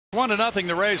1-0,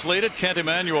 the Rays lead it. Kent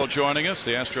Emanuel joining us,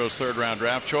 the Astros third-round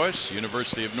draft choice,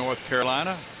 University of North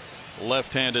Carolina,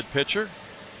 left-handed pitcher,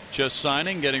 just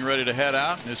signing, getting ready to head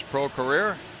out in his pro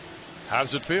career. How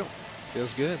does it feel?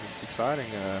 Feels good. It's exciting.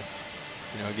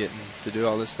 Getting to do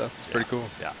all this stuff. It's pretty cool.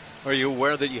 Yeah. Are you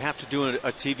aware that you have to do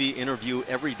a TV interview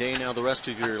every day now the rest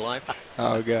of your life?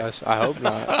 Oh gosh, I hope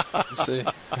not. Let's see.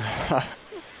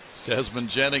 Desmond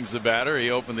Jennings, the batter, he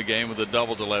opened the game with a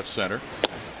double to left center.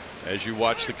 As you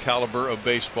watch the caliber of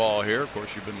baseball here, of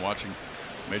course, you've been watching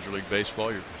Major League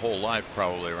Baseball your whole life,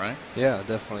 probably, right? Yeah,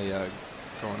 definitely.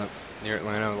 Growing up near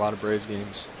Atlanta, a lot of Braves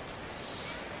games.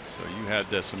 So you had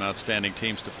some outstanding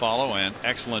teams to follow and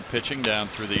excellent pitching down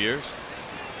through the years.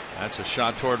 That's a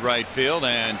shot toward right field,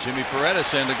 and Jimmy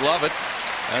Paredes in to glove it.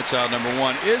 That's out number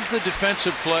one. Is the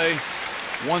defensive play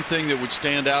one thing that would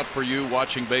stand out for you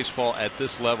watching baseball at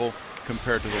this level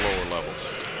compared to the lower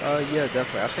levels? Yeah,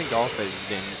 definitely. I think the all-phase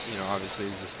game, obviously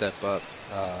is a step up.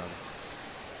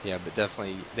 Yeah, but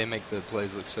definitely they make the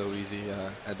plays look so easy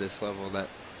at this level that,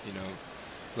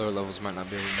 lower levels might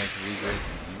not be able to make as easily.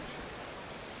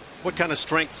 What kind of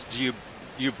strengths do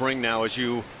you bring now as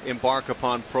you embark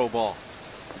upon pro ball?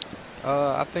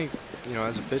 I think,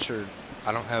 as a pitcher,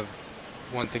 I don't have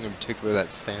one thing in particular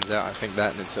that stands out. I think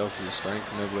that in itself is a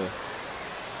strength. I'm able to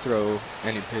throw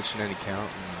any pitch in any count,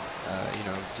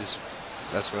 and just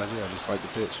that's what I do. I just like to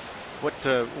pitch.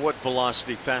 What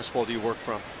velocity fastball do you work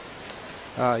from?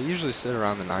 I usually sit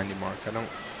around the 90 mark.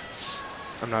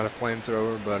 I'm not a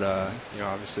flamethrower, but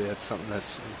obviously that's something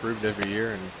that's improved every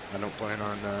year, and I don't plan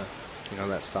on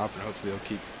that stopping. Hopefully it'll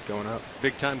keep going up.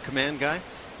 Big time command guy.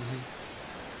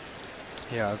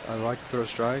 Yeah, I like to throw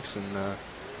strikes and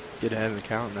get ahead of the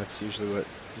count, and that's usually what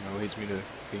leads me to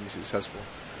being successful.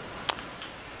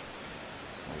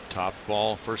 Top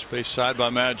ball, first base side by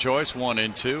Matt Joyce,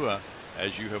 1-2.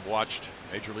 As you have watched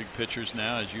Major League pitchers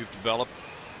now, as you've developed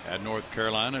at North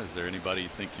Carolina, is there anybody you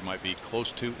think you might be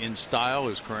close to in style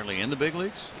who's currently in the big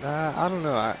leagues? I don't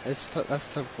know. That's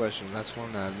a tough question. That's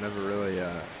one that I've never really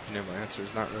been able to answer.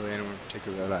 There's not really anyone in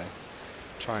particular that I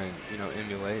try and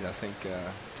emulate. I think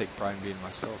take pride in being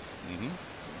myself.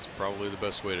 That's probably the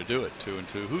best way to do it.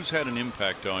 2-2. Who's had an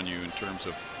impact on you in terms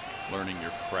of learning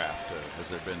your craft? Has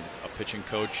there been a pitching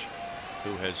coach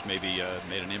who has maybe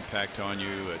made an impact on you,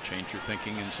 changed your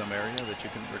thinking in some area that you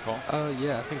can recall?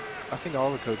 Yeah, I think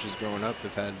all the coaches growing up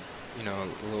have had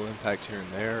a little impact here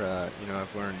and there.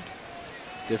 I've learned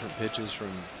different pitches from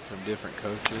different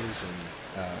coaches,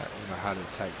 and how to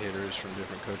attack hitters from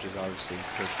different coaches. Obviously,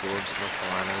 Coach Forbes at North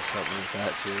Carolina has helped me with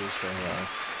that too. So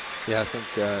yeah, I think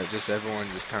just everyone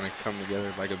just kind of come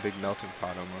together like a big melting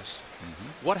pot almost.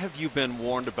 What have you been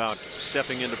warned about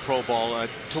stepping into pro ball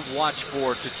to watch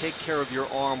for, to take care of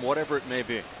your arm, whatever it may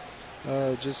be?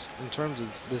 Just in terms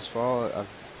of this fall,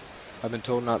 I've been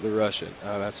told not to rush it.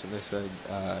 That's what they said.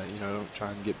 Don't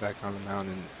try and get back on the mound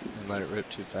and let it rip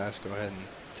too fast. Go ahead and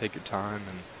take your time.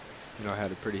 And I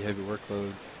had a pretty heavy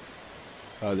workload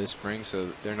this spring,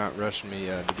 so they're not rushing me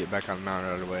to get back on the mound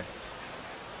right away.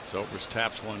 So it was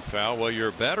taps, one foul. Well,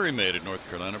 your battery mate at North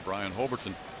Carolina, Brian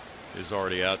Holberton, is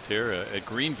already out there at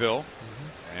Greenville,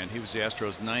 and he was the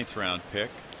Astros' 9th round pick.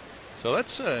 So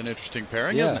that's an interesting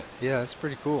pairing, isn't it? Yeah, that's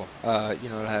pretty cool. To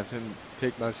have him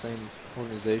picked by the same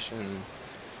organization, and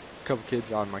a couple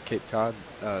kids on my Cape Cod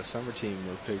summer team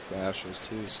were picked by Astros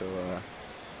too. So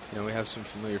we have some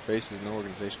familiar faces in the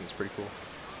organization. It's pretty cool.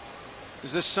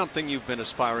 Is this something you've been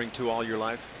aspiring to all your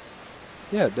life?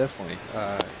 Yeah, definitely.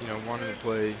 Wanting to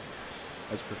play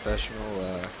as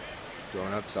professional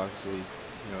growing up is obviously,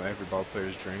 every ball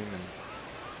player's dream,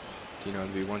 and to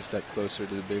be one step closer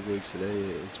to the big leagues today,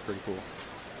 it's pretty cool.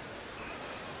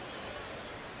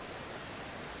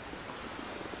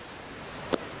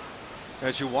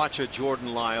 As you watch a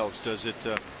Jordan Lyles, does it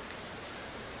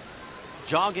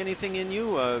jog anything in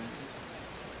you?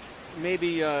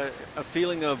 Maybe a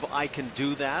feeling of I can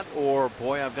do that, or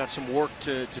boy, I've got some work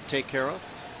to take care of?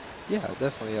 Yeah,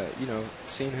 definitely.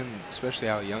 Seeing him, especially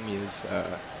how young he is,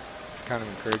 it's kind of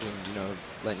encouraging,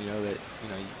 letting you know that,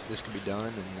 this could be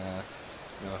done, and,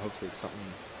 hopefully it's something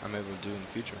I'm able to do in the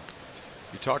future.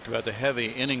 You talked about the heavy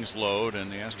innings load, and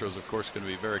the Astros, of course, going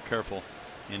to be very careful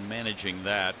in managing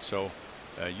that. So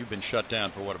you've been shut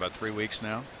down for, what, about 3 weeks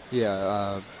now?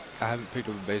 Yeah, I haven't picked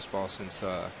up a baseball since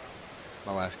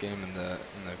my last game in the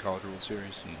College World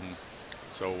Series.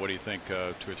 So what do you think, 2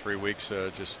 or 3 weeks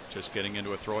just getting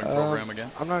into a throwing program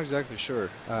again? I'm not exactly sure.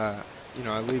 I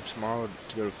leave tomorrow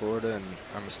to go to Florida, and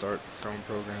I'm going to start a throwing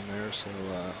program there. So,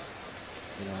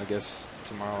 I guess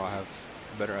tomorrow I'll have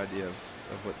a better idea of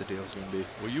what the deal's going to be.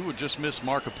 Well, you would just miss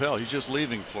Mark Appel. He's just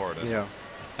leaving Florida. Yeah.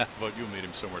 But you'll meet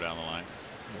him somewhere down the line.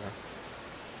 Yeah.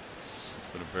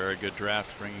 been a very good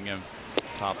draft, bringing in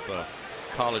top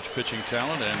college pitching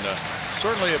talent, and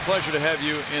certainly a pleasure to have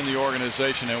you in the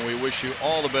organization, and we wish you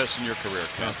all the best in your career,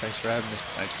 Ken. Thanks for having me.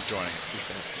 Thanks for joining us.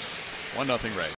 1-0 Rays.